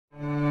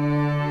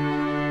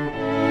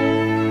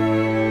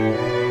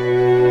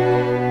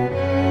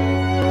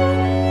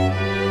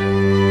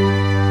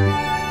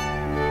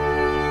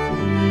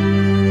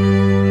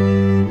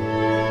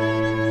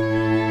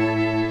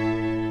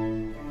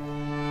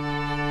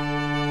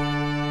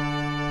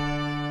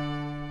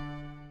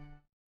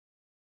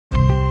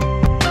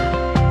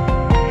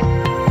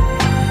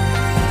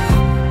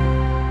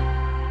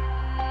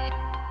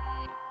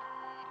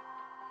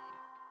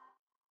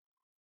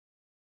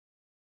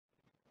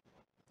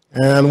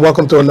And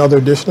welcome to another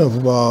edition of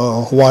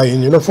Hawaii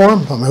in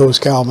Uniform. I'm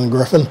host Calvin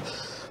Griffin.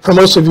 For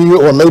most of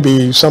you, or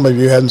maybe some of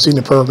you hadn't seen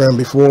the program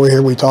before,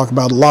 here we talk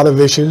about a lot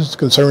of issues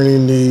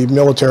concerning the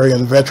military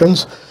and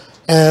veterans.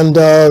 And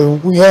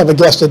we have a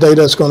guest today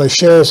that's going to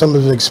share some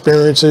of his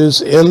experiences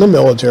in the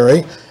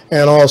military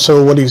and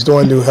also what he's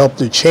doing to help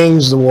to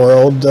change the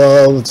world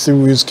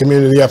through his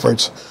community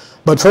efforts.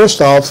 But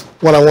first off,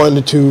 what I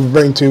wanted to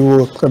bring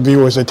to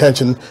viewers'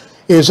 attention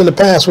is in the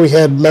past we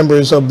had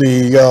members of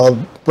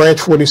the Branch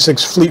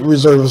 46 Fleet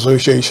Reserve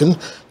Association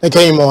that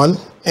came on,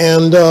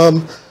 and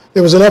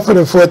there was an effort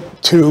afoot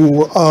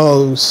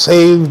to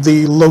save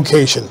the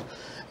location.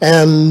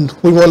 And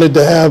we wanted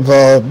to have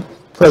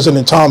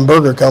President Tom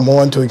Berger come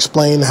on to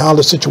explain how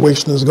the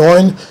situation is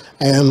going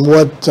and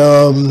what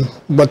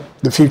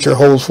the future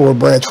holds for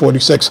Branch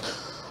 46.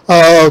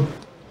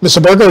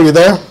 Mr. Berger, are you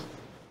there?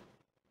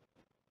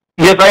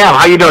 Yes, I am.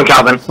 How you doing,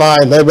 Calvin?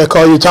 Fine. I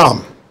call you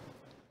Tom.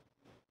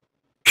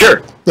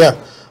 Sure. Yeah.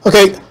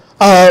 Okay.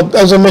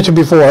 As I mentioned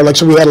before, like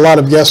so, we had a lot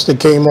of guests that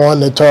came on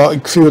to talk. A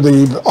few of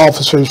the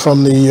officers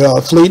from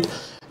the fleet.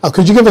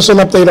 Could you give us an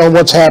update on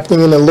what's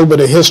happening and a little bit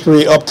of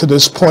history up to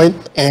this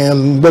point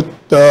and what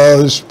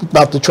is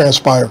about to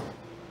transpire?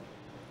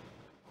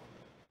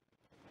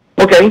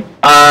 Okay.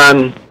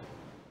 The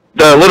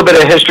little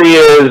bit of history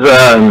is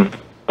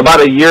about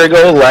a year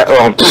ago,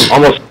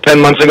 almost 10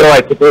 months ago,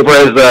 I took over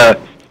as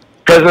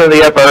president of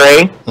the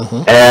FRA,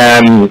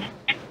 and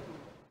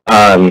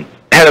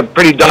had a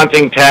pretty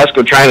daunting task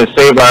of trying to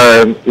save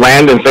our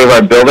land and save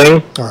our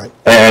building,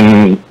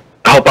 and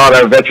help out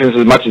our veterans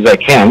as much as I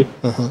can.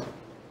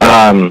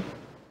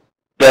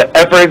 The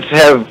efforts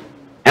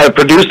have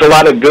produced a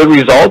lot of good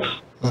results,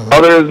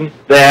 other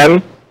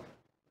than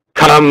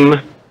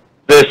come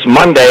this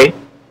Monday,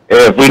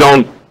 if we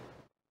don't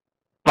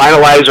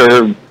finalize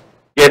or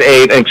get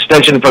an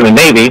extension from the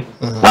Navy,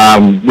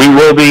 we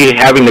will be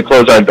having to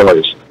close our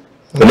doors.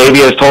 The Navy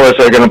has told us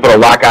they're going to put a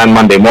lock on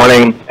Monday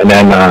morning, and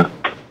then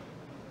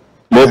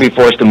we'll be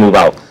forced to move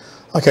out.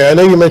 Okay, I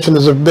know you mentioned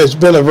it's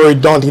been a very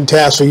daunting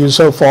task for you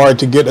so far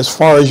to get as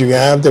far as you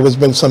have. There has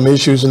been some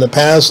issues in the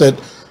past that,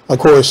 of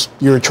course,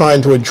 you're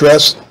trying to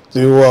address,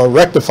 to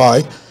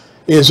rectify.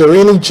 Is there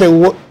any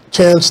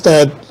chance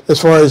that,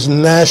 as far as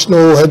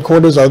national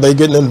headquarters, are they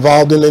getting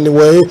involved in any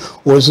way?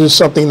 Or is this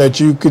something that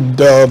you could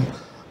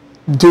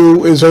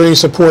do? Is there any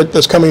support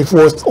that's coming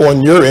forth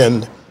on your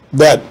end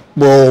that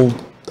will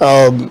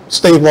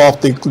stave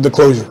off the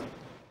closure?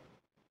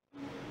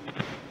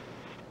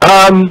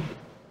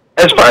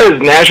 As far as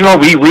national,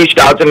 we reached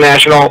out to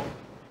national,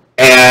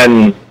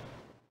 and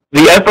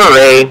the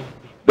FRA,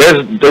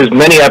 there's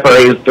many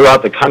FRAs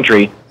throughout the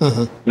country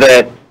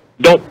that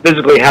don't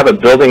physically have a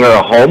building or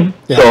a home.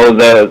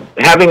 So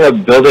having a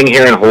building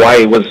here in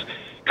Hawaii was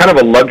kind of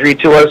a luxury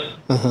to us,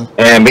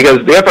 and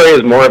because the FRA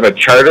is more of a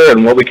charter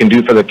and what we can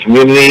do for the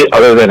community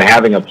other than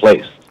having a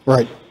place.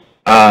 Right.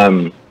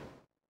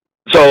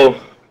 So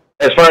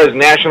as far as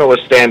national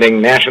was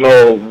standing,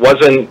 national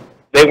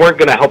they weren't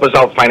going to help us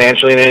out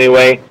financially in any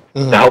way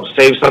to help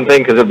save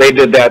something, because if they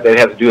did that, they'd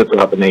have to do it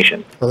throughout the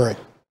nation. Right.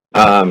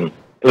 It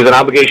was an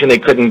obligation they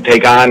couldn't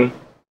take on,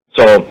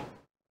 so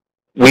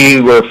we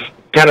were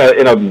kind of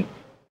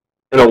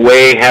in a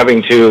way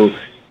having to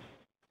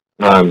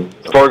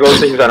forego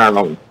things on our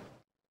own.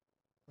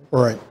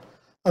 Right.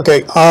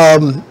 Okay.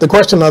 The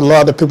question a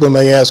lot of people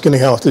may ask,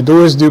 anyhow, if the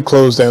doors do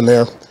close down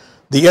there,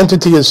 the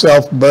entity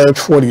itself, Branch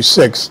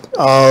 46,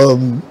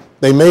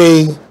 they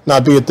may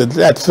not be at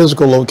that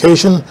physical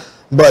location,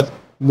 but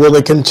will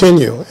they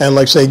continue? And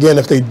like say again,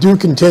 if they do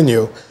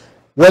continue,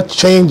 what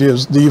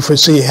changes do you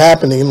foresee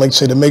happening, like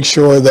say, to make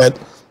sure that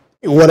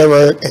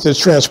whatever has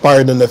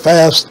transpired in the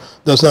past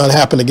does not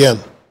happen again?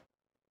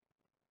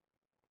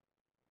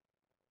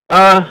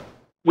 If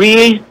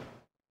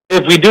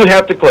we do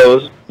have to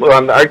close,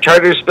 our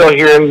charter is still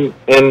here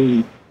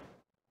in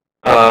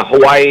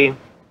Hawaii.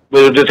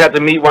 We'll just have to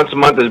meet once a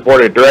month as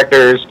board of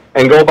directors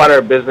and go about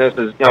our business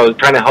as,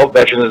 trying to help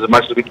veterans as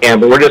much as we can,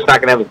 but we're just not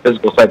going to have a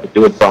physical site to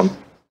do it from,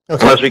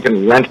 unless we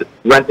can rent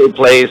a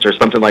place or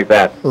something like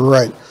that.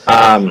 Right.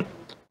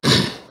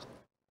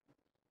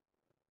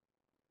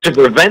 To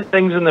prevent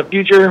things in the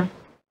future,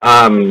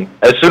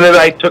 as soon as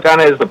I took on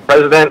as the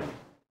president,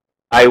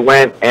 I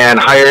went and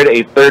hired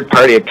a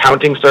third-party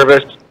accounting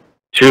service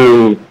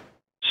to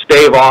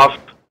stave off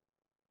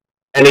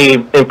any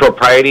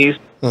improprieties.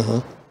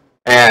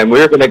 And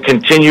we're going to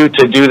continue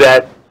to do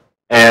that,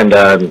 and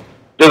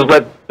just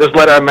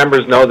let our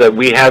members know that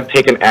we have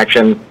taken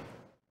action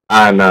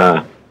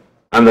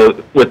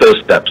with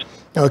those steps.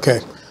 Okay.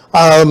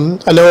 I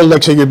know,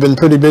 Alexa, you've been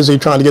pretty busy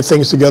trying to get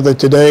things together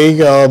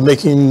today,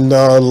 making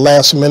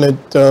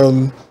last-minute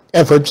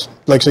efforts,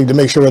 Alexa, to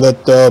make sure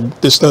that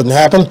this doesn't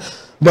happen.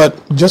 But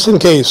just in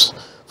case,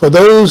 for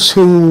those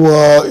who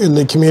in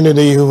the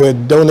community who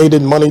had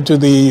donated money to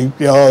the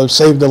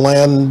Save the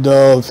Land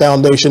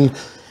Foundation,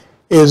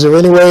 is there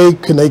any way,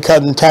 can they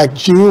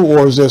contact you,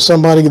 or is there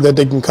somebody that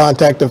they can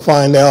contact to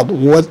find out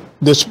what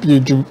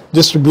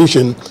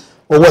distribution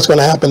or what's going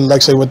to happen,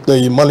 like say, with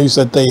the monies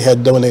that they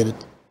had donated?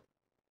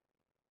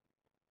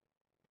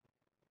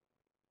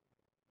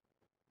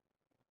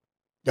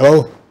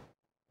 Hello?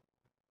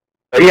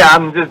 Yeah,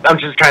 I'm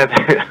just trying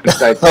to.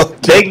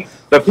 Okay.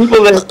 The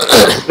people that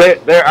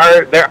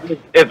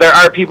if there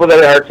are people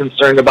that are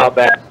concerned about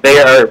that, they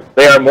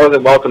are more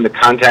than welcome to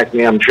contact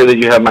me. I'm sure that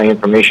you have my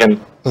information.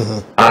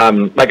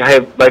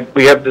 Like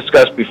we have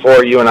discussed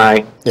before, you and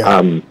I.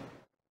 Yeah.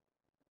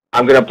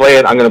 I'm gonna play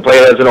it. I'm gonna play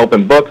it as an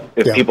open book.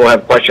 If people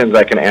have questions,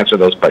 I can answer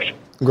those questions.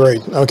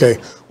 Great. Okay.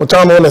 Well,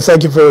 Tom, I want to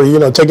thank you for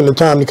taking the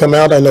time to come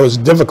out. I know it's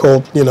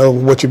difficult,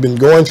 what you've been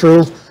going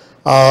through,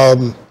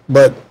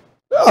 but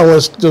I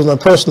was just on a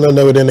personal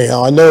note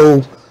anyhow. I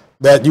know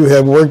that you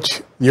have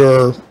worked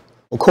your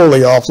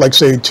Coley off, like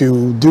say,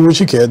 to do what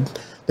you could.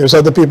 There's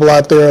other people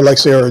out there, like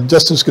say, are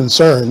just as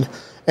concerned,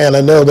 and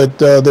I know that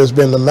there's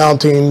been a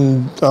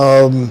mounting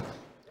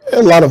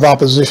a lot of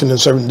opposition in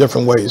certain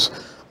different ways.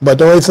 But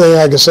the only thing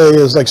I can say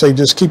is, like say,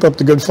 just keep up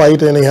the good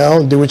fight anyhow,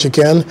 and do what you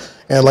can,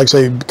 and like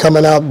say,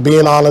 coming out,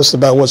 being honest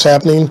about what's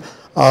happening.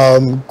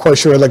 Quite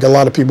sure, like a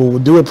lot of people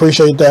do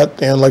appreciate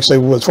that, and like say,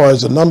 as far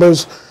as the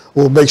numbers,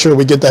 we'll make sure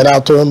we get that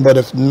out to them. But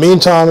if in the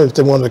meantime, if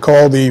they want to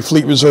call the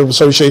Fleet Reserve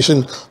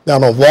Association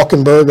down on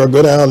Walkenberg or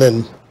go down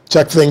and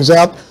check things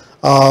out,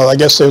 I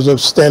guess there's a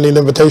standing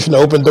invitation to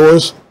open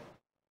doors.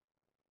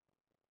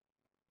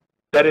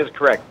 That is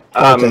correct.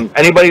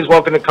 Anybody's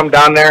welcome to come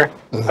down there.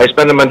 I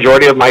spend the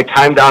majority of my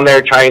time down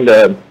there trying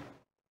to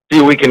see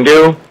what we can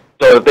do.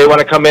 So if they want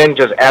to come in,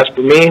 just ask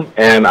for me,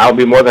 and I'll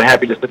be more than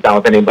happy to sit down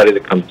with anybody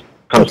that comes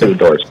to the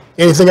doors.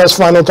 Anything else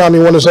final, Tom,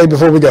 you want to say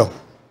before we go?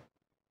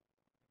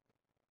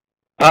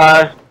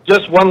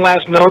 Just one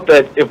last note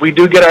that if we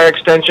do get our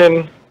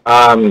extension,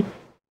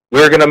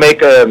 we're going to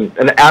make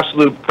an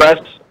absolute press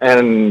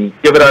and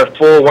give it our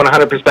full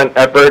 100%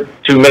 effort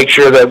to make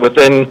sure that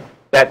within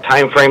that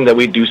time frame that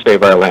we do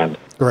save our land.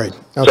 Great.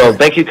 Okay. So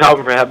thank you,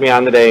 Calvin, for having me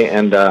on today,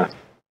 and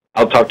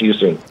I'll talk to you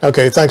soon.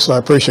 Okay, thanks. I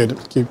appreciate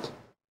it.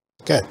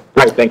 Okay. All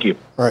right, thank you.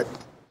 All right.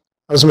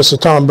 That was Mr.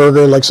 Tom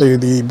Berger, like say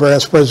the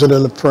branch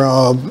president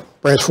from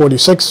Branch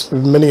 46.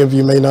 Many of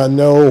you may not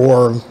know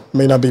or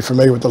may not be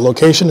familiar with the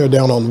location. They're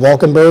down on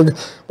Walkenberg,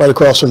 right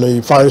across from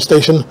the fire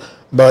station.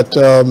 But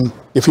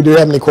if you do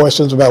have any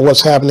questions about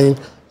what's happening,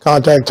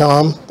 contact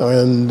Tom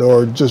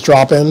or just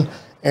drop in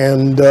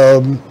and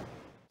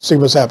see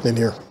what's happening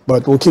here.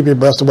 But we'll keep you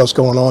abreast of what's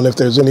going on if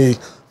there's any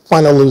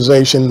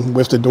finalization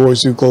with the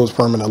doors do close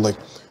permanently.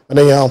 But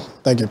anyhow,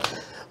 thank you.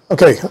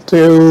 Okay,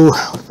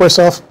 first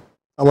off,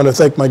 I want to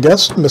thank my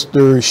guest,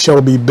 Mr.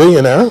 Shelby,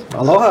 Billionaire.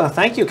 Aloha.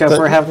 Thank you, Kev,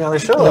 for having me on the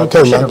show.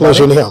 Okay, my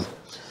pleasure anyhow.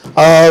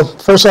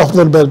 First off, a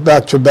little bit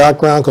back to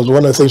background, because one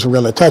of the things we're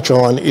going to touch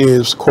on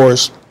is, of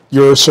course,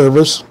 your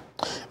service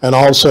and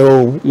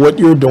also what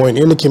you're doing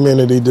in the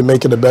community to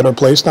make it a better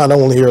place, not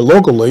only here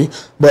locally,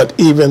 but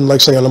even,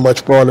 like say, in a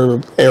much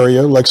broader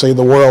area, like say,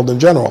 the world in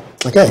general.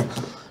 Okay,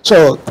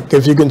 so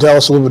if you can tell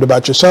us a little bit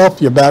about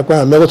yourself, your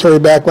background, military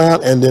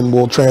background, and then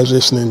we'll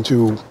transition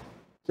into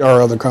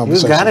our other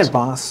conversations. You got it,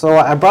 boss. So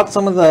I brought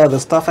some of the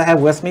stuff I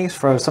have with me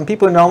for some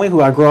people who know me,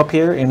 who I grew up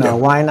here in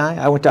Waianae.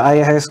 I went to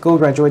IA High School,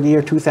 graduated the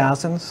year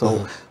 2000,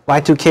 so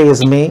Y2K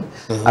is me.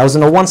 I was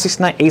in the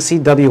 169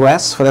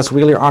 ACWS, so that's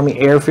Wheeler Army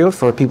Airfield,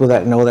 for people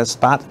that know that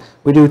spot.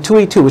 We do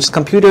 2E2, which is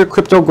Computer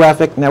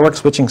Cryptographic Network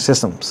Switching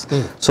Systems.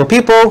 So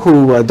people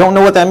who don't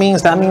know what that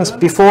means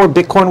before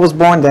Bitcoin was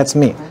born, that's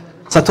me.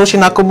 Satoshi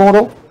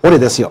Nakamoto, 俺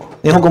ですよ。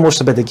日本語も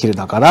全てできる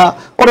だから、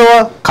俺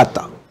は勝っ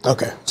た。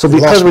Okay. So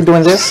because we're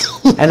doing this,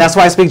 and that's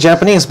why I speak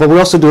Japanese, but we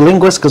also do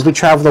linguists because we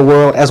travel the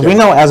world, as we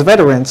know, as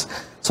veterans.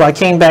 So I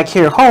came back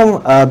here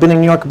home, been in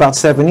New York about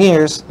 7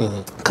 years,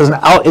 because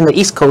out in the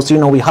East Coast,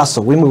 we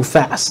hustle, we move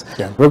fast.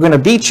 We're going to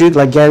beat you,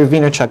 like Gary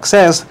Vaynerchuk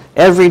says,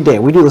 every day.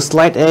 We do the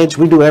slight edge,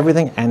 we do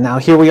everything, and now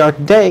here we are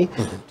today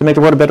to make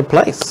the world a better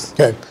place.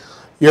 Okay.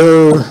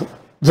 Your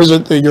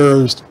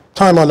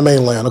time on the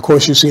mainland, of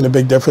course, you've seen a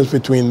big difference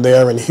between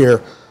there and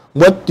here.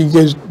 What do you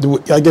guys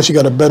do? I guess you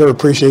got a better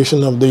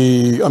appreciation of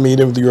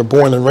if you're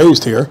born and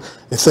raised here.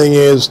 The thing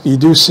is, you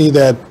do see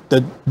that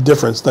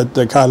difference, that the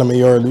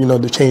economy or,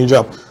 the change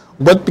up.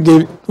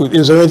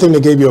 Is there anything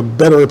that gave you a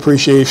better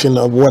appreciation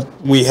of what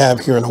we have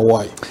here in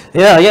Hawaii?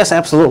 Yes,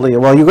 absolutely.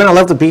 Well, you're going to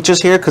love the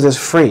beaches here because it's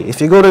free. If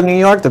you go to New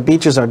York, the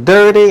beaches are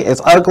dirty, it's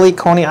ugly.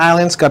 Coney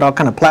Island's got all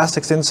kind of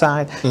plastics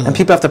inside, and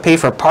people have to pay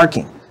for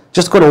parking.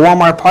 Just go to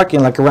Walmart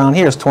parking, like around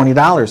here, it's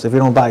 $20 if you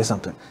don't buy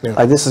something.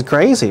 Like, this is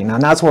crazy.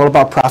 Now it's all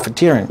about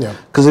profiteering.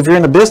 Because if you're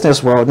in the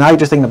business world, now you're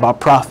just thinking about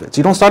profits.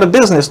 You don't start a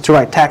business to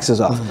write taxes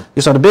off.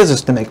 You start a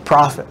business to make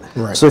profit.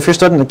 So if you're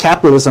studying the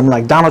capitalism,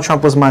 like Donald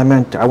Trump was my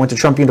mentor. I went to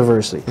Trump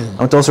University. I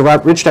went to also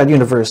Rich Dad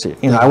University.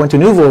 I went to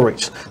Nouveau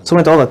Riche. So I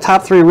went to all the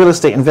top 3 real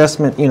estate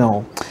investment,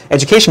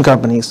 education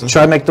companies to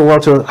try to make the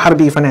world to how to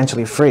be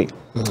financially free.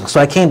 So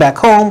I came back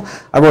home,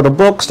 I wrote a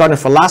book, starting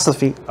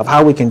philosophy of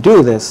how we can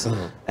do this,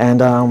 and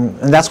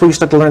that's where you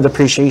start to learn the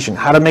appreciation,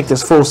 how to make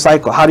this full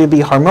cycle, how do you be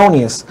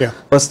harmonious,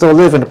 but still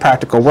live in a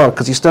practical world,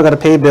 because you still got to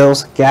pay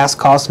bills, gas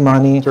costs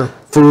money,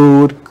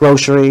 food,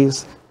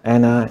 groceries,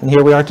 and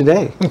here we are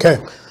today. Okay.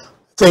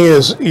 Thing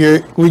is,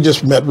 we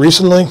just met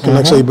recently,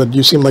 like say, but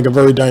you seem like a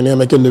very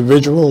dynamic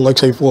individual, like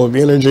say, full of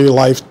energy,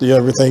 life,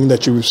 everything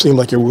that you seem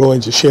like you're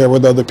willing to share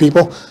with other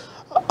people.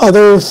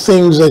 Other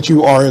things that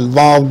you are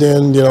involved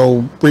in,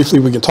 briefly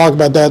we can talk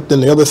about that.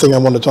 Then the other thing I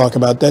want to talk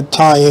about, that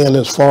tie in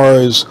as far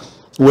as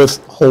with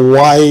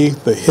Hawaii,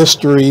 the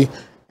history,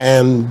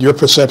 and your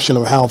perception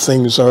of how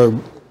things are,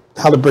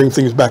 how to bring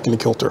things back into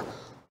kilter.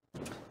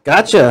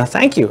 Gotcha.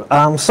 Thank you.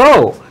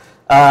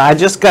 I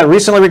just got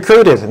recently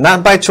recruited,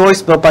 not by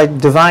choice, but by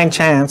divine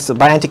chance,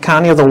 by Auntie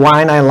Connie of the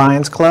Waianae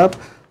Lions Club.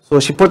 So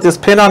she put this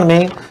pin on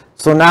me.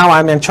 So now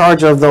I'm in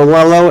charge of the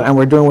Lelo, and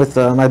we're doing with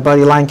my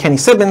buddy Lion Kenny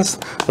Sibbins,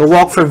 the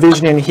Walk for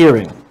Vision and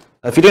Hearing.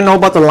 If you didn't know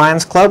about the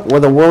Lions Club,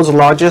 we're the world's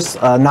largest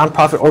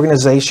nonprofit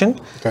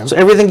organization. Okay. So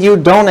everything you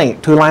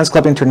donate to Lions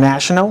Club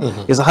International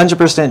is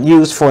 100%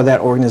 used for that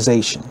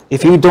organization.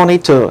 If you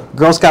donate to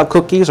Girl Scout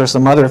cookies or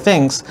some other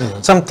things,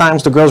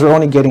 sometimes the girls were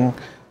only getting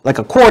like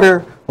a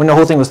quarter when the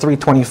whole thing was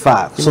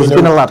 $3.25. So there's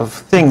been a lot of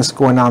things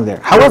going on there.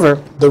 However,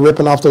 they're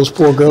ripping off those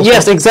poor girls.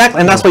 Yes,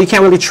 exactly, and that's why you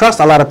can't really trust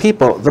a lot of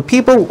people. The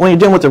people, when you're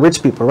dealing with the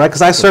rich people, right?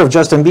 Because I serve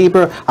Justin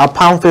Bieber, I'll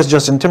pound fist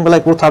Justin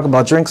Timberlake. We'll talk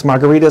about drinks,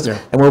 margaritas,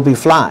 and we'll be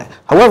fly.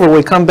 However, when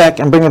we come back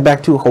and bring it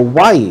back to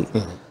Hawaii,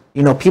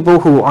 people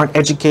who aren't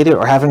educated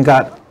or haven't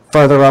got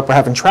further up or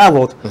haven't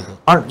traveled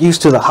aren't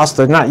used to the hustle.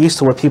 They're not used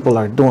to what people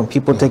are doing.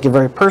 People take it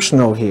very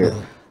personal here,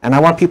 and I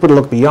want people to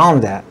look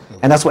beyond that.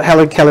 And that's what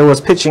Helen Keller was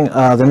pitching,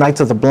 the Knights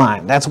of the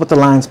Blind. That's what the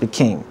Lions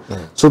became.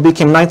 So it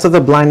became Knights of the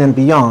Blind and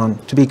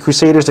beyond to be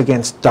crusaders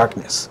against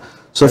darkness.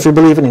 So if you're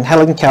believing in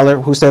Helen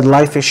Keller, who said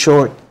life is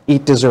short,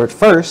 eat dessert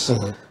first,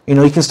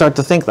 you can start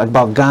to think like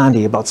about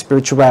Gandhi, about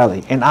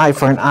spirituality. An eye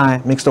for an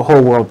eye makes the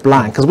whole world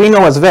blind. Because we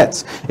know as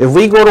vets, if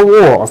we go to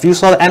war, or if you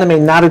saw the anime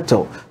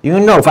Naruto,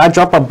 if I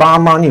drop a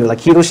bomb on you, like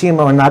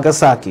Hiroshima or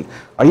Nagasaki,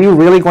 are you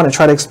really going to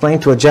try to explain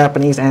to a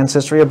Japanese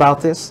ancestry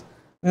about this?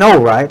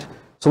 No, right?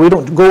 So we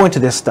don't go into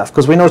this stuff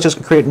because we know it's just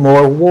going to create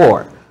more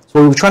war. So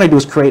what we're trying to do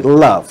is create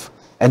love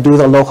and do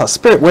the aloha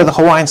spirit, where the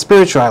Hawaiian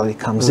spirituality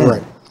comes in.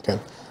 Right. Okay.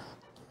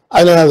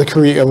 I know how to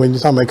create. When you're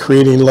talking about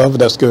creating love,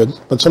 that's good.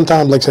 But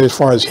sometimes, like I said, as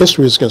far as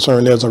history is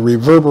concerned, there's a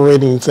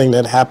reverberating thing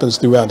that happens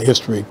throughout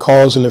history,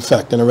 cause and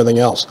effect, and everything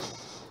else.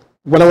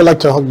 What I would like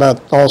to talk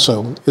about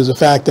also is the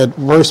fact that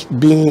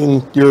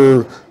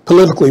you're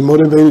politically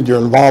motivated,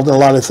 you're involved in a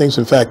lot of things.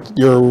 In fact,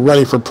 you're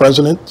running for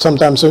president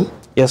sometime soon.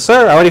 Yes,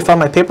 sir. I already filed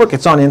my paperwork.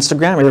 It's on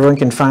Instagram. Everyone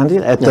can find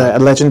it at the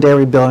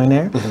legendary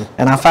Billionaire.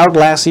 And I filed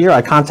last year.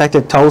 I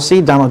contacted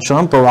Tulsi, Donald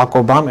Trump, Barack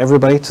Obama,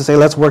 everybody to say,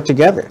 let's work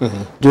together.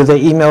 Do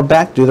they email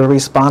back? Do they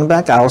respond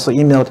back? I also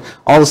emailed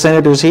all the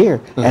senators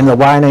here and the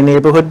Waianae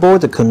Neighborhood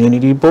Board, the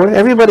Community Board.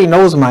 Everybody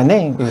knows my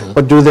name.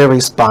 But do they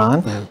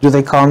respond? Do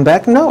they call me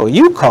back? No.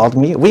 You called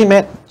me. We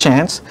met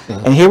chance.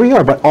 And here we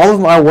are. But all of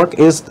my work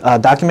is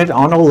documented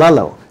on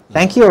Olelo.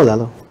 Thank you,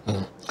 Olelo.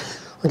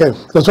 Okay,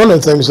 that's one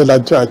of the things that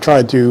I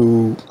try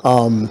to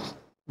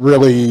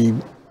really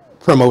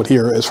promote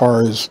here as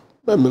far as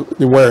the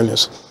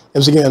awareness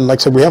is, again,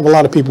 like I said, we have a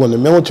lot of people in the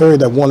military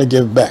that want to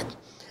give back.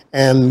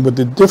 And with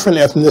the different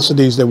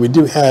ethnicities that we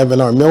do have in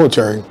our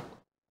military,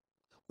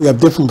 we have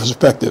different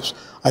perspectives.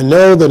 I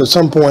know that at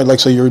some point, like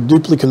I say, you're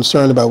deeply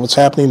concerned about what's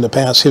happening in the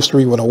past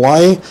history with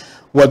Hawaii,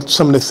 what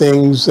some of the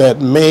things that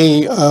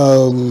may,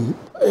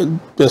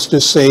 let's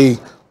just say,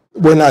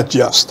 we're not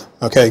just,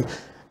 okay?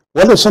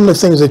 What are some of the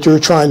things that you're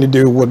trying to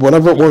do with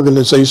whatever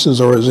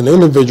organizations or as an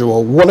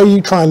individual? What are you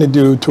trying to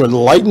do to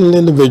enlighten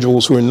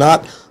individuals who are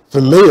not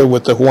familiar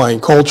with the Hawaiian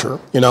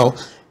culture,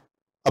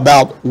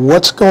 about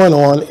what's going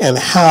on and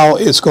how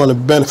it's going to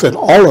benefit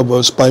all of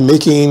us by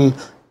making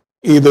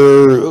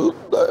either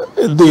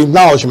the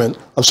acknowledgement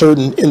of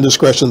certain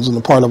indiscretions on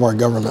the part of our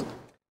government?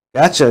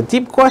 Gotcha.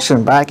 Deep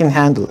question, but I can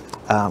handle it.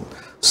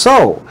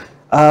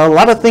 A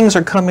lot of things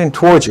are coming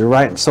towards you,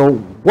 right? So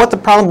what the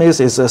problem is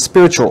it's a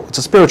spiritual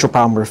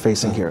problem we're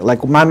facing here.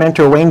 Like my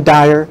mentor, Wayne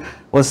Dyer,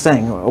 was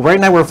saying, right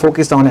now we're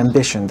focused on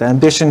ambition, the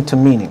ambition to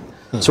meaning.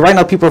 So right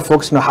now people are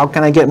focused on how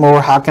can I get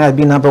more, how can I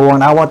be number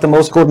one, I want the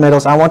most gold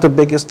medals, I want the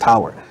biggest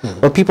tower.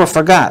 But people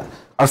forgot,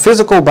 our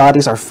physical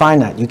bodies are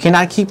finite. You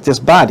cannot keep this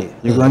body.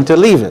 You're going to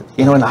leave it.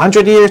 In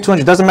 100 years,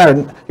 200, doesn't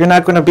matter. You're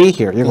not going to be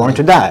here. You're going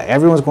to die.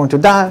 Everyone's going to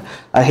die.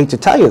 I hate to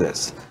tell you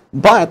this.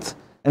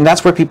 And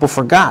that's where people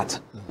forgot.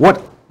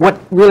 What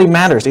really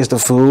matters is the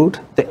food,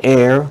 the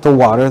air, the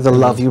water, the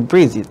love you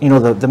breathe,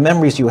 the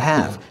memories you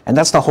have. And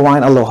that's the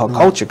Hawaiian aloha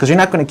culture, because you're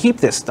not going to keep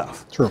this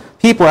stuff. True.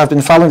 People have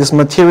been following this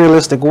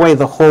materialistic way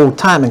the whole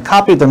time and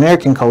copied the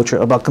American culture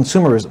about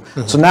consumerism.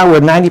 So now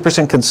we're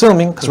 90%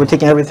 consuming because we're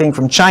taking everything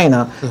from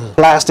China.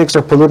 Plastics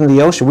are polluting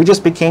the ocean. We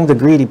just became the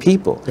greedy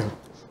people. Yeah.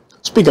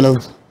 Speaking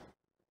of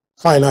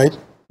finite,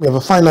 we have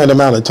a finite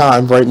amount of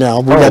time right now.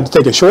 We've got to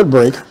take a short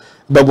break.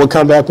 But we'll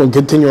come back, we'll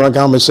continue our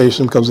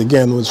conversation because,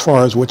 again, as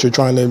far as what you're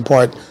trying to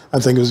impart, I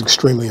think is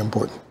extremely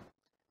important.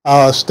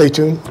 Stay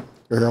tuned.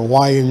 You're here in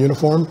Hawaiian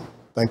uniform.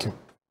 Thank you.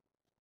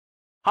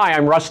 Hi,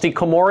 I'm Rusty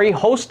Komori,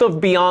 host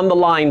of Beyond the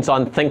Lines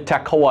on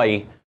ThinkTech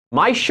Hawaii.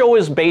 My show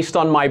is based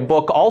on my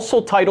book, also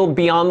titled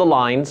Beyond the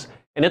Lines,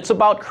 and it's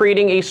about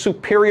creating a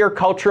superior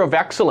culture of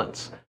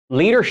excellence,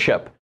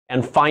 leadership,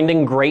 and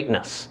finding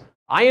greatness.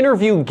 I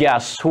interview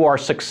guests who are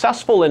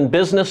successful in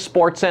business,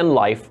 sports, and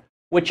life,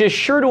 which is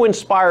sure to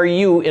inspire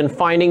you in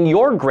finding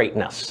your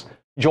greatness.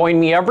 Join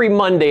me every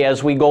Monday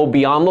as we go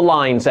beyond the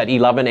lines at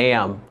 11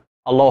 a.m.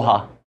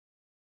 Aloha.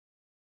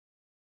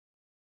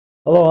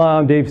 Hello,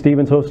 I'm Dave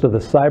Stevens, host of the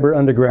Cyber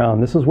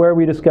Underground. This is where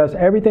we discuss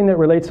everything that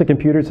relates to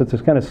computers that's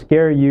just going to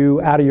scare you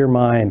out of your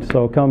mind.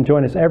 So come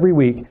join us every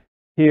week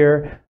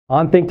here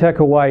on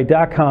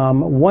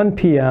ThinkTechHawaii.com, 1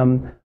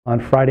 p.m. on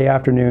Friday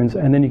afternoons.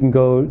 And then you can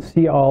go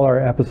see all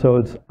our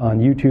episodes on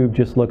YouTube.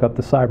 Just look up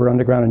the Cyber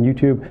Underground on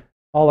YouTube.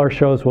 All our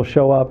shows will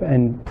show up.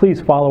 And please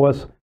follow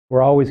us.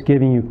 We're always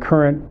giving you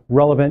current,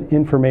 relevant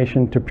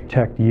information to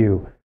protect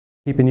you,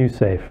 keeping you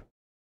safe.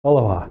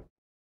 Aloha.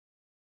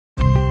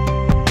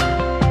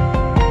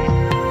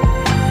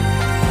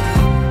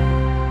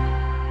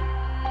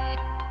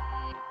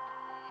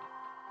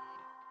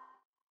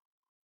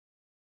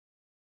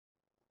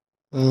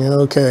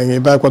 Okay, you're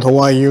back with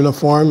Hawaii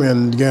Uniform,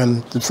 and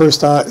again, the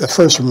first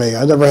for me,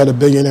 I never had a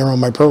billionaire on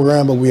my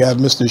program, but we have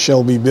Mr.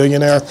 Shelby,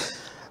 Billionaire.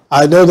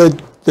 I know that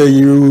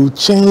you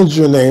changed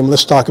your name.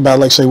 Let's talk about,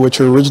 like, say, what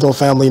your original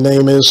family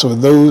name is. So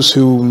those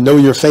who know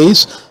your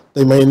face,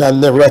 they may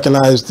not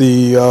recognize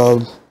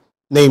the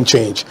name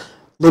change. A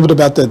little bit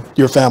about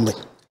your family.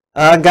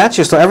 Got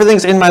you. So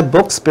everything's in my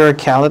book,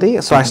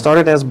 Spirituality. So I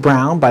started as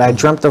Brown, but I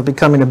dreamt of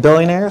becoming a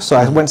billionaire. So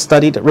I went and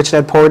studied Rich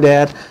Dad, Poor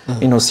Dad,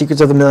 you know,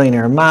 Secrets of the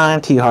Millionaire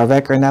Mind, T. Harv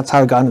Eker, and that's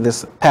how I got into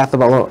this path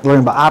about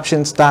learning about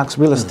options, stocks,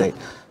 real estate.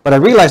 But I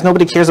realized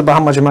nobody cares about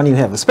how much money you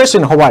have,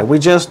 especially in Hawaii. We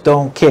just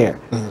don't care.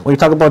 When you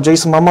talk about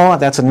Jason Momoa,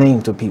 that's a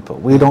name to people.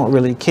 We don't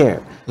really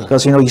care.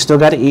 Because, you know, you still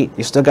got to eat,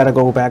 you still got to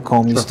go back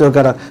home, you still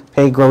got to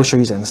pay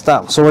groceries and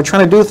stuff. So we're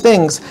trying to do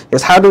things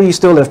is how do you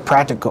still live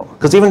practical?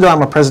 Because even though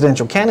I'm a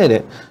presidential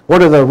candidate,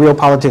 what are the real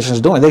politicians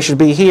doing? They should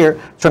be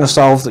here trying to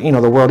solve, you know,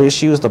 the world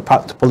issues, the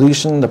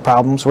pollution, the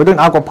problems. We're doing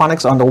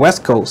aquaponics on the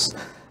West Coast,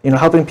 you know,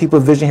 helping people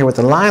vision here with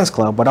the Lions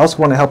Club, but I also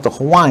want to help the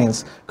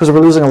Hawaiians because we're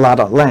losing a lot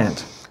of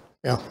land.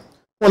 Yeah.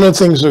 One of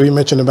the things that you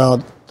mentioned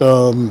about,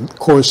 of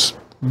course,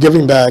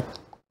 giving back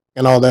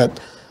and all that,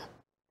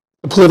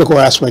 the political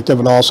aspect of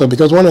it also,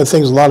 because one of the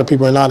things a lot of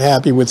people are not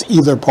happy with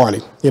either party,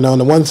 you know,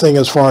 and the one thing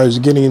as far as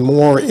getting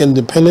more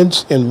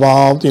independents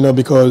involved, you know,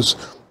 because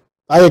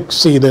I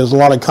see there's a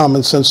lot of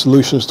common sense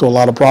solutions to a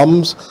lot of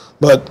problems,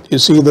 but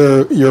it's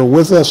either you're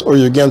with us or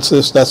you're against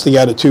us. That's the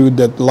attitude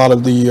that a lot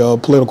of the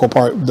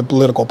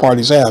political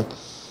parties have.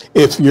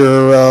 If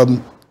you're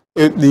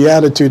the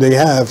attitude they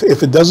have,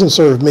 if it doesn't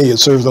serve me, it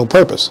serves no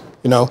purpose,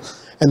 you know.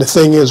 And the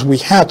thing is, we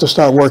have to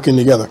start working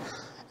together.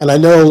 And I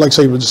know, like,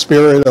 say, with the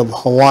spirit of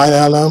Hawaii,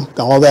 I know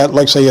all that,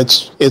 like, say,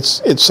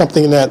 it's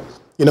something that,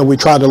 you know, we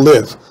try to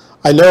live.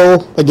 I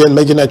know, again,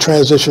 making that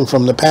transition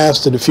from the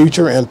past to the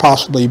future and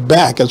possibly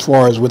back as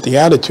far as with the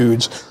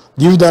attitudes.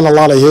 You've done a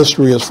lot of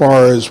history as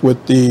far as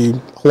with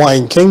the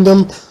Hawaiian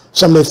Kingdom,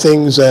 some of the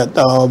things that,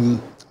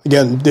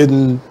 again,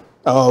 didn't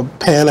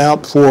pan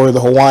out for the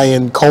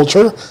Hawaiian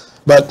culture.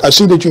 But I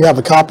see that you have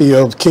a copy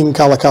of King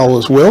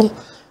Kalakaua's will.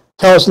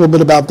 Tell us a little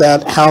bit about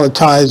that, how it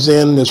ties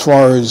in as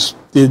far as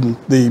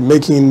the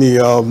making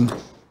the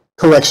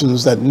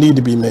corrections that need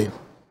to be made.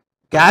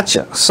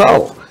 Gotcha.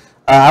 So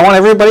I want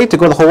everybody to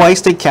go to the Hawaii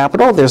State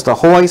Capitol. There's the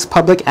Hawaii's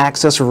Public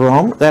Access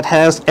Room that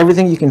has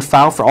everything you can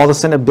file for all the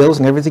Senate bills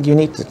and everything you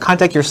need to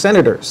contact your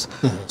senators.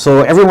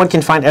 So everyone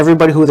can find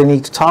everybody who they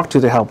need to talk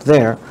to help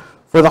there.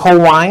 For the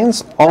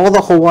Hawaiians, all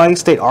the Hawaii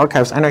State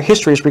Archives and our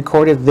history is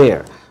recorded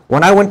there.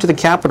 When I went to the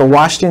Capitol,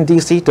 Washington,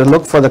 D.C., to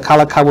look for the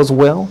Kalakaua's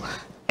will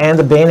and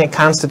the Billionaire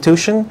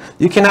Constitution,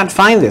 you cannot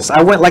find this.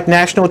 I went like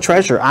national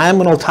treasure. I am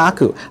an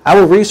otaku. I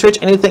will research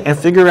anything and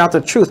figure out the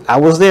truth. I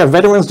was there.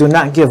 Veterans do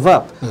not give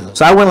up.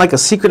 So I went like a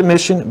secret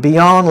mission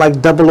beyond like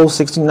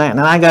 0069, and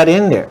I got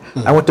in there.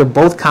 I went to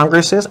both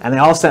Congresses, and they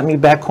all sent me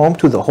back home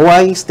to the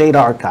Hawaii State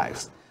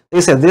Archives.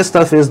 They said, this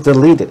stuff is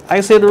deleted.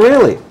 I said,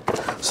 really?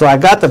 So I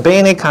got the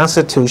Billionaire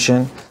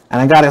Constitution, and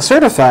I got it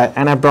certified,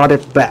 and I brought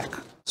it back.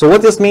 So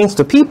what this means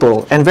to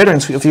people and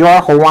veterans, if you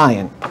are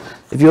Hawaiian,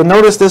 if you'll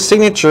notice this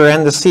signature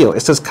and the seal, it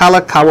says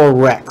Kalakaua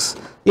Rex.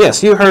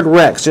 Yes, you heard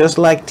Rex, just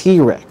like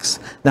T-Rex.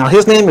 Now,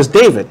 his name is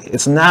David.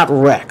 It's not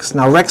Rex.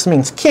 Now, Rex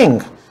means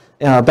king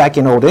back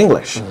in Old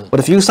English. But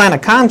if you sign a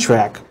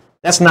contract,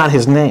 that's not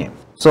his name.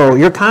 So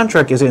your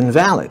contract is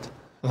invalid.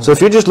 So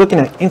if you're just looking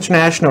at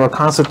international or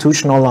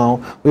constitutional law,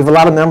 we have a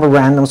lot of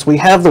memorandums. We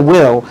have the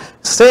will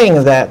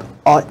saying that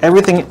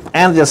everything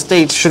and the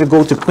estates should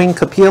go to Queen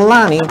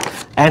Keikiokalani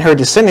and her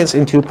descendants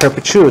into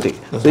perpetuity.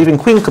 So even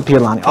Queen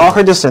Keikiokalani, all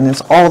her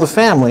descendants, all the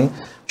family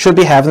should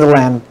be having the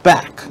land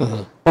back.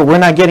 But we're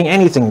not getting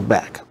anything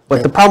back.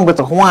 But the problem with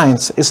the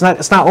Hawaiians, it's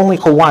not only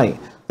Hawaii.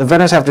 The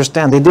veterans have to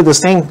understand they did the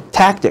same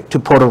tactic to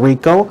Puerto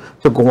Rico,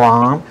 to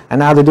Guam, and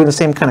now they're doing the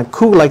same kind of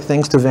coup-like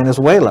things to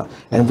Venezuela.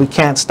 And we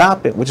can't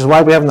stop it, which is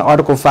why we're having the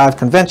Article 5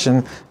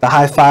 convention, the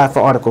high five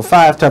for Article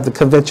 5, to have the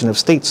convention of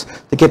states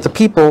to get the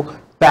people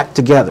back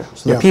together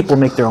so the people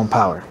make their own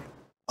power.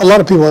 A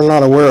lot of people are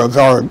not aware of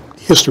our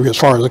history as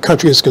far as the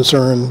country is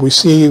concerned. We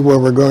see where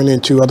we're going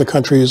into other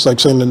countries, like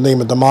saying the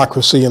name of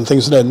democracy and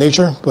things of that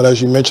nature. But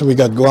as you mentioned, we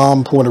got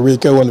Guam, Puerto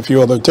Rico, and a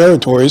few other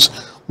territories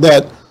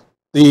that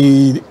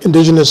the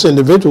indigenous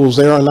individuals,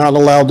 they are not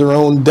allowed their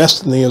own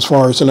destiny as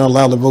far as they're not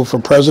allowed to vote for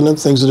president,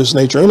 things of this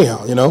nature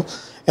anyhow, you know.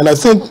 And I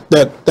think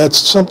that that's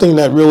something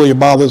that really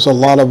bothers a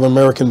lot of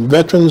American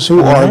veterans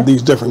who are of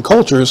these different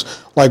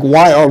cultures. Like,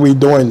 why are we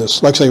doing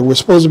this? Like, say, we're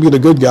supposed to be the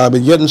good guy,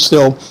 but yet and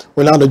still,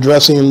 we're not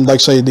addressing,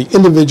 like, say, the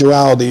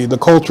individuality, the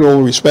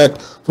cultural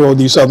respect for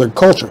these other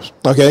cultures,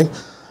 okay?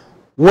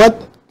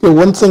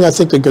 One thing I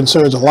think that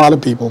concerns a lot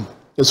of people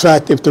is,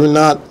 fact, if they're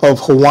not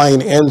of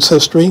Hawaiian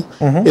ancestry,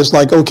 it's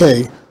like,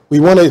 okay,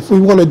 if we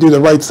want to do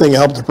the right thing and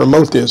help to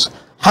promote this,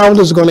 how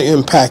is it going to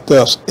impact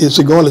us? Is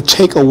it going to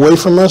take away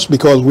from us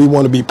because we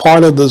want to be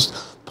part of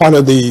this, part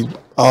of the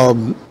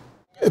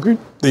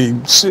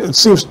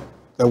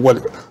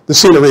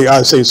scenery?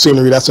 I say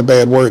scenery, that's a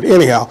bad word.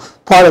 Anyhow,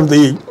 part of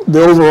the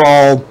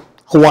overall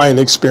Hawaiian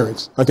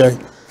experience. Okay,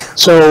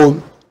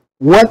 so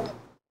what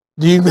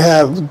do you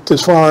have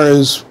as far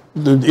as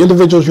the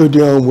individuals you're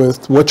dealing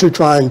with? What you're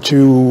trying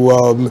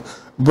to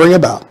bring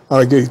about,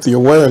 or get the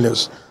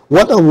awareness?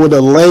 What would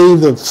allay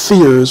the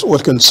fears or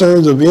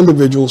concerns of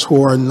individuals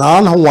who are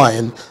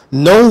non-Hawaiian,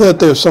 know that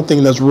there's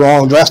something that's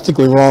wrong,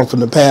 drastically wrong from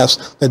the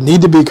past, that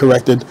need to be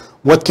corrected?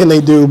 What can they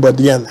do? But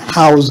again,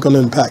 how is it going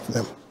to impact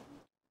them?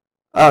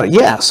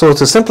 Yeah, so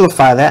to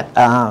simplify that,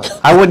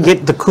 I would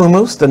get the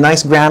kumus, the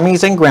nice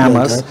Grammies and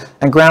grandmas,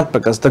 and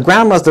grandpas. The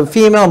grandmas, the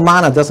female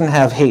mana doesn't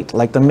have hate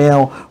like the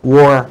male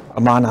war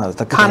mana.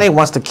 The kane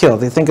wants to kill.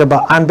 They think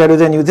about, I'm better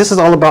than you. This is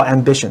all about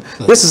ambition.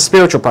 This is a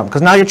spiritual problem,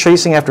 because now you're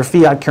chasing after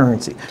fiat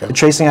currency. You're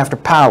chasing after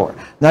power.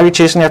 Now you're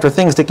chasing after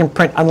things they can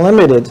print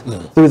unlimited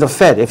through the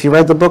Fed. If you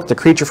read the book, The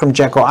Creature from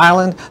Jekyll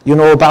Island, you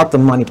know about the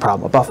money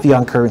problem, about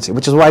fiat currency,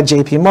 which is why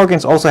JP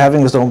Morgan's also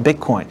having his own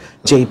Bitcoin,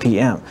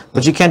 JPM.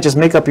 But you can't just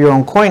make up your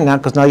own coin now,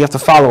 because now you have to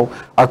follow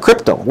our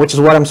crypto, which is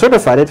what I'm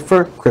certified in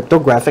for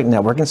cryptographic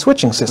network and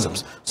switching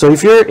systems. So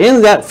if you're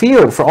in that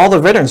field for all the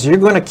veterans, you're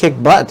going to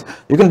kick butt.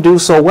 You're going to do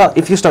so well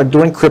if you start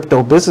doing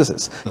crypto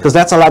businesses, because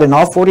that's allowed in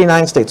all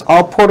 49 states,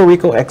 all Puerto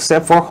Rico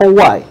except for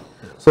Hawaii.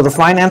 So the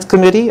finance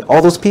committee,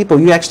 all those people,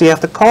 you actually have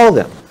to call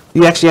them.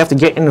 You actually have to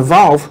get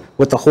involved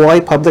with the Hawaii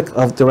Public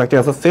Director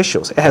of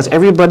Officials. It has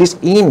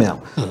everybody's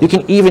email. You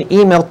can even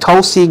email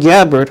Tulsi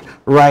Gabbard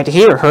right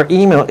here. Her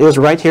email is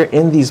right here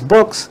in these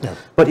books.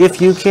 But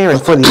if you care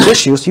for these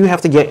issues, you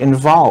have to get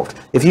involved.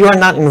 If you are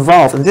not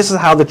involved, and this is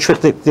how they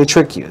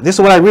trick you. This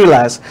is what I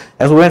realized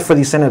as we went for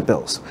these Senate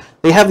bills.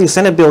 They have these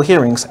Senate bill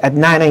hearings at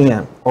 9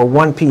 a.m. or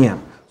 1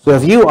 p.m. So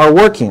if you are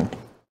working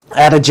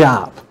at a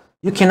job,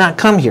 you cannot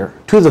come here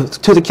to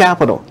the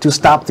Capitol to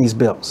stop these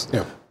bills.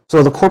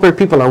 So the corporate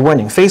people are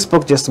winning.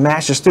 Facebook just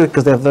smashes through it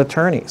because they have the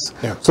attorneys.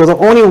 So the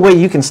only way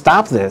you can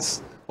stop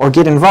this or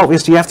get involved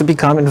is you have to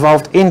become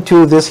involved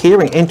into this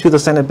hearing, into the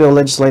Senate bill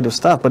legislative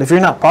stuff. But if you're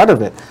not part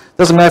of it,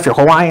 doesn't matter if you're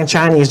Hawaiian,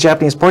 Chinese,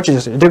 Japanese,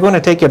 Portuguese, they're going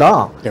to take it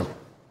all.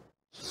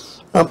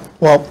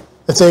 Well,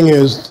 the thing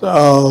is,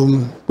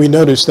 we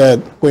notice that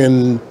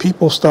when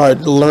people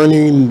start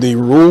learning the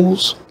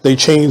rules, they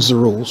change the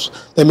rules.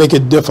 They make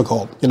it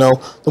difficult. You know,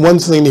 the one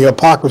thing, the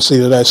hypocrisy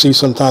that I see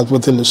sometimes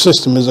within the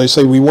system is they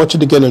say, we want you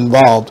to get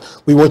involved.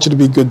 We want you to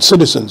be good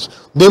citizens.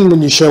 Then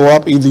when you show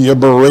up, either you're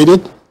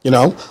berated, you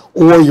know,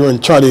 or you're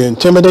trying to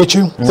intimidate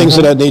you, things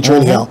of that nature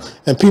anyhow.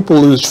 And people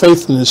lose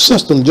faith in the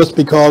system just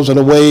because of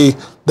the way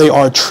they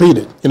are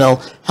treated. You know,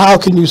 how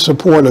can you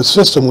support a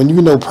system when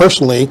you know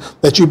personally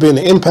that you've been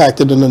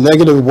impacted in a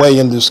negative way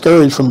and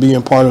discouraged from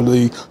being part of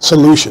the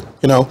solution,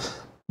 you know?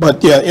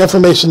 But yeah,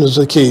 information is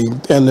the key.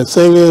 And the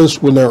thing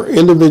is, when there are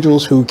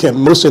individuals who can't,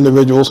 most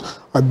individuals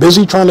are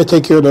busy trying to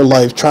take care of their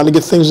life, trying to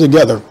get things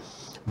together.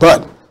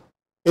 But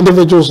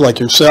individuals like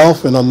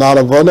yourself and a lot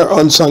of other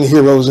unsung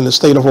heroes in the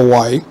state of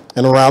Hawaii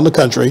and around the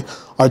country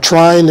are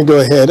trying to go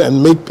ahead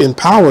and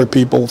empower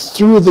people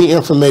through the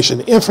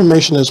information.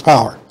 Information is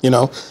power, you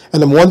know.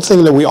 And the one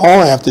thing that we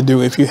all have to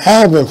do, if you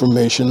have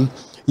information,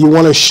 you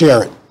want to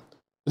share it.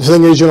 The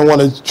thing is, you don't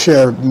want to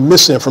share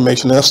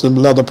misinformation. That's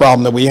another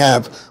problem that we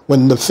have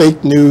when the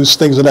fake news,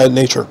 things of that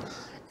nature.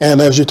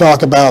 And as you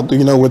talk about,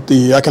 you know, with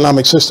the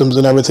economic systems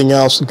and everything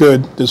else,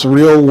 good, this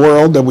real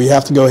world that we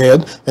have to go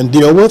ahead and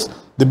deal with,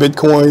 the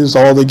Bitcoins,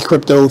 all the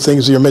crypto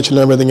things that you're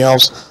mentioning, everything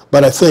else.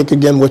 But I think,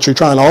 again, what you're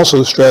trying to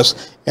also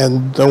stress,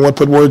 and don't want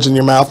to put words in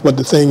your mouth, but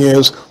the thing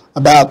is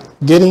about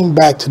getting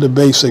back to the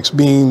basics,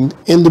 being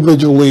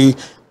individually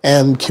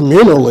and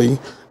communally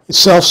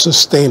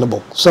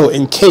self-sustainable. So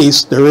in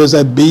case there is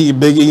that big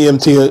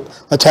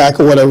EMT attack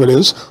or whatever it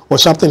is, or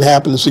something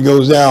happens that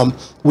goes down,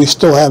 we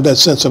still have that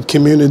sense of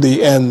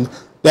community, and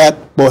that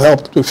will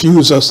help to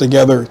fuse us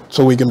together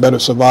so we can better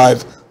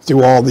survive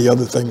through all the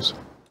other things.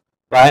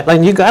 Right,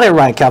 like you got it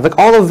right, Calvin.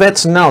 All the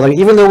vets know, like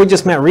even though we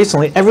just met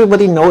recently,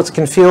 everybody knows,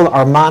 can feel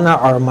our mana,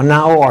 our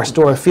manao, our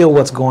story, feel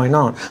what's going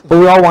on. But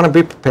we all want to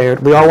be prepared.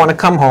 We all want to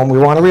come home. We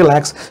want to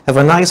relax, have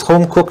a nice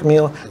home-cooked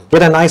meal,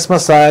 get a nice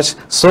massage,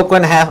 soak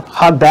in a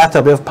hot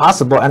bathtub if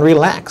possible, and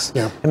relax.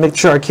 Yeah. And make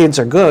sure our kids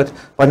are good.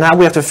 But now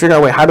we have to figure out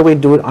a way, how do we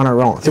do it on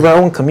our own, through our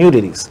own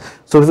communities.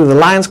 So through the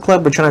Lions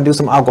Club, we're trying to do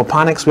some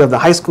aquaponics. We have the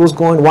high schools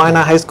going, Why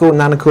Not High School,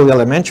 Nanakuli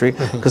Elementary,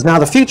 because now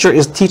the future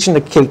is teaching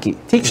the keiki,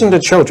 teaching the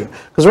children,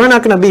 because we're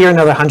not going to be here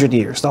another 100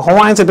 years. The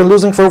Hawaiians have been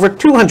losing for over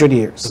 200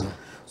 years.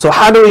 So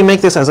how do we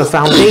make this as a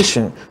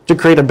foundation to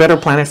create a better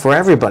planet for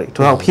everybody,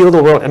 to help heal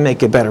the world and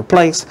make it a better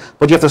place?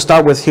 But you have to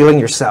start with healing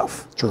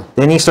yourself. True.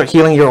 Then you start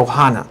healing your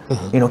ohana.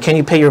 You know, can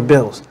you pay your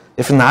bills?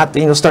 If not,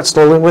 then, you know, start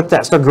slowly with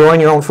that. Start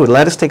growing your own food.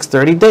 Lettuce takes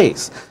 30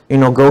 days. You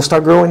know, go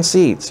start growing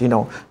seeds. You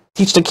know,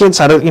 teach the kids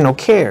how to, you know,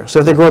 care.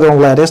 So if they grow their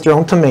own lettuce, their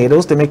own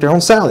tomatoes, they make their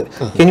own salad.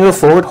 Can you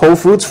afford Whole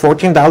Foods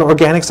 $14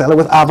 organic salad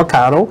with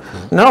avocado?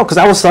 No, because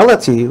I will sell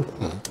it to you.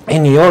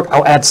 In New York,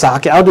 I'll add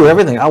sake, I'll do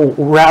everything. I'll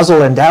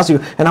razzle and dazzle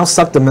you, and I'll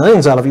suck the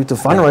millions out of you to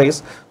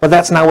fundraise. But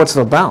that's not what it's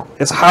about.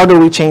 It's how do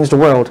we change the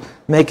world,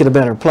 make it a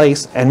better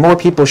place, and more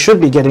people should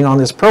be getting on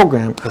this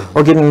program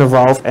or getting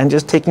involved and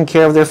just taking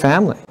care of their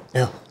family.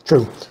 Yeah,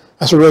 true.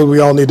 That's a road we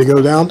all need to go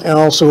down. And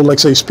also, like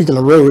say, speaking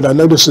of road, I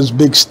noticed this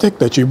big stick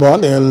that you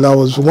bought, and I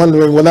was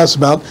wondering what that's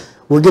about.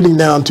 We're getting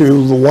down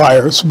to the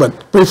wires,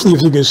 but briefly,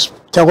 if you could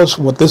tell us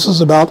what this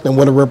is about and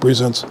what it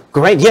represents.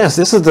 Great, yes,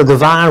 this is the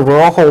Divine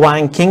Royal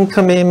Hawaiian King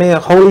Kamehameha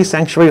Holy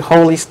Sanctuary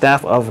Holy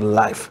Staff of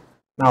Life.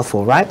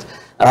 Mouthful, right?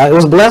 It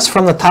was blessed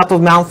from the top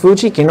of Mount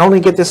Fuji. You can only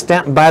get this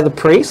stamp by the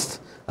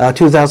priest,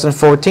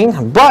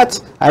 2014, but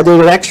I did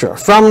it extra.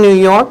 From New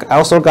York, I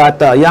also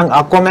got young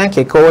Aquaman,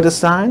 Keikoa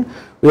design.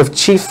 We have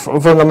Chief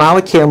from the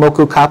Maui,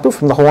 Keamoku Kapu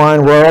from the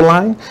Hawaiian Royal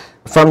line.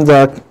 From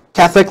the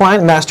Catholic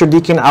line, Master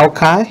Deacon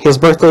Aokai. His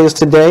birthday is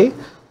today.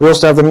 We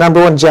also have the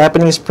 #1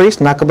 Japanese priest,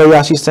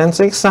 Nakabayashi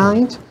Sensei,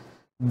 signed.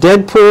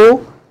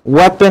 Deadpool,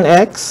 Weapon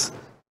X,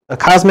 a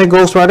Cosmic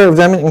Ghost Rider,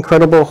 Venom,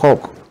 Incredible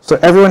Hulk. So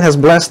everyone has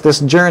blessed this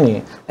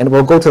journey, and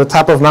we'll go to the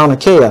top of Mauna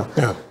Kea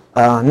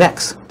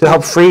next to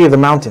help free the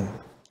mountain.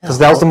 Because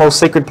that was the most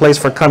sacred place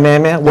for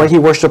Kamehameha, where he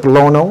worshipped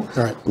Lono.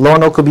 Right.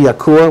 Lono could be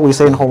Akua, we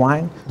say in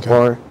Hawaiian,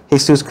 or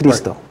Jesus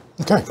Cristo.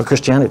 Okay. For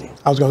Christianity.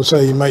 I was going to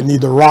say you might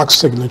need the rock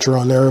signature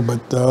on there,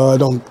 but I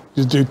don't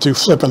do too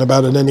flippant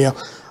about it anyhow.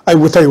 I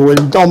would tell you, we're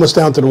almost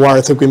down to the wire.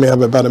 I think we may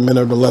have about a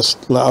minute or less.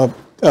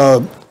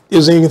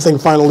 Is there anything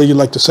finally you'd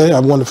like to say? I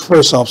want to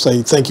first off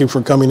say thank you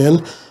for coming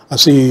in. I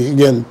see,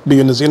 again,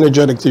 being as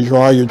energetic as you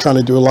are, you're trying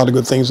to do a lot of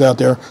good things out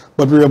there.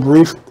 But real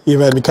brief, you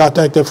have any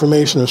contact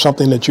information or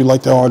something that you'd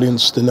like the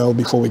audience to know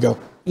before we go?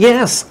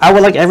 Yes, I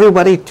would like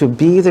everybody to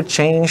be the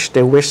change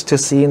they wish to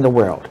see in the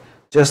world,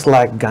 just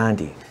like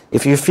Gandhi.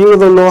 If you feel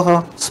the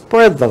aloha,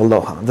 spread the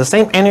aloha. The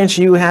same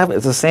energy you have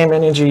is the same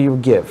energy you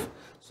give.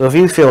 So if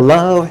you feel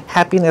love,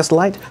 happiness,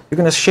 light, you're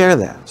going to share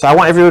that. So I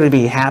want everybody to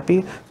be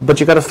happy, but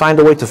you got to find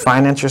a way to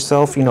finance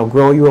yourself, you know,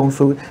 grow your own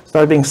food,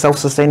 start being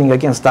self-sustaining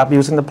again, stop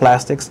using the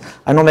plastics.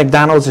 I know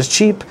McDonald's is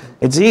cheap,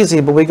 it's easy,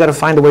 but we got to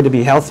find a way to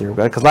be healthier,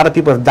 right? Because a lot of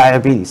people have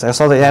diabetes. I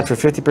saw the ad for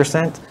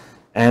 50%,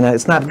 and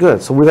it's not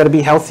good. So we got to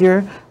be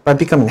healthier by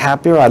becoming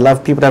happier. I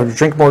love people to have to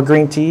drink more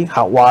green tea,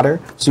 hot water,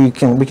 so we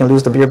can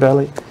lose the beer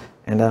belly.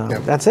 And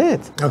that's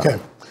it. Okay.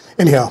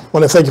 Anyhow, I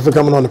want to thank you for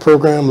coming on the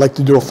program. I'd like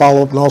to do a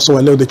follow-up. And also,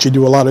 I know that you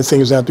do a lot of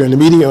things out there in the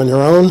media on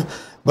your own.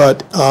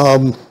 But,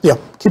 yeah,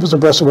 keep us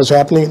abreast of what's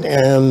happening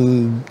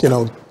and, you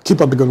know,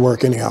 keep up the good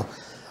work anyhow.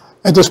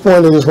 At this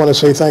point, I just want to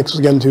say thanks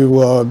again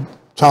to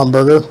Tom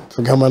Berger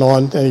for coming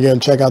on. And, again,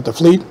 check out the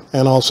fleet.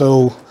 And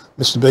also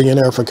Mr.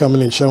 Billionaire for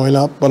coming and showing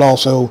up. But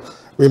also,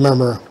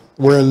 remember,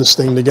 we're in this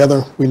thing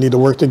together. We need to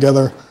work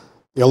together.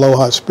 The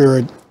aloha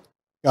spirit.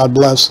 God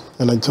bless.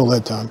 And until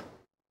that time.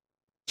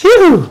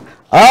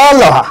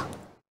 Aloha.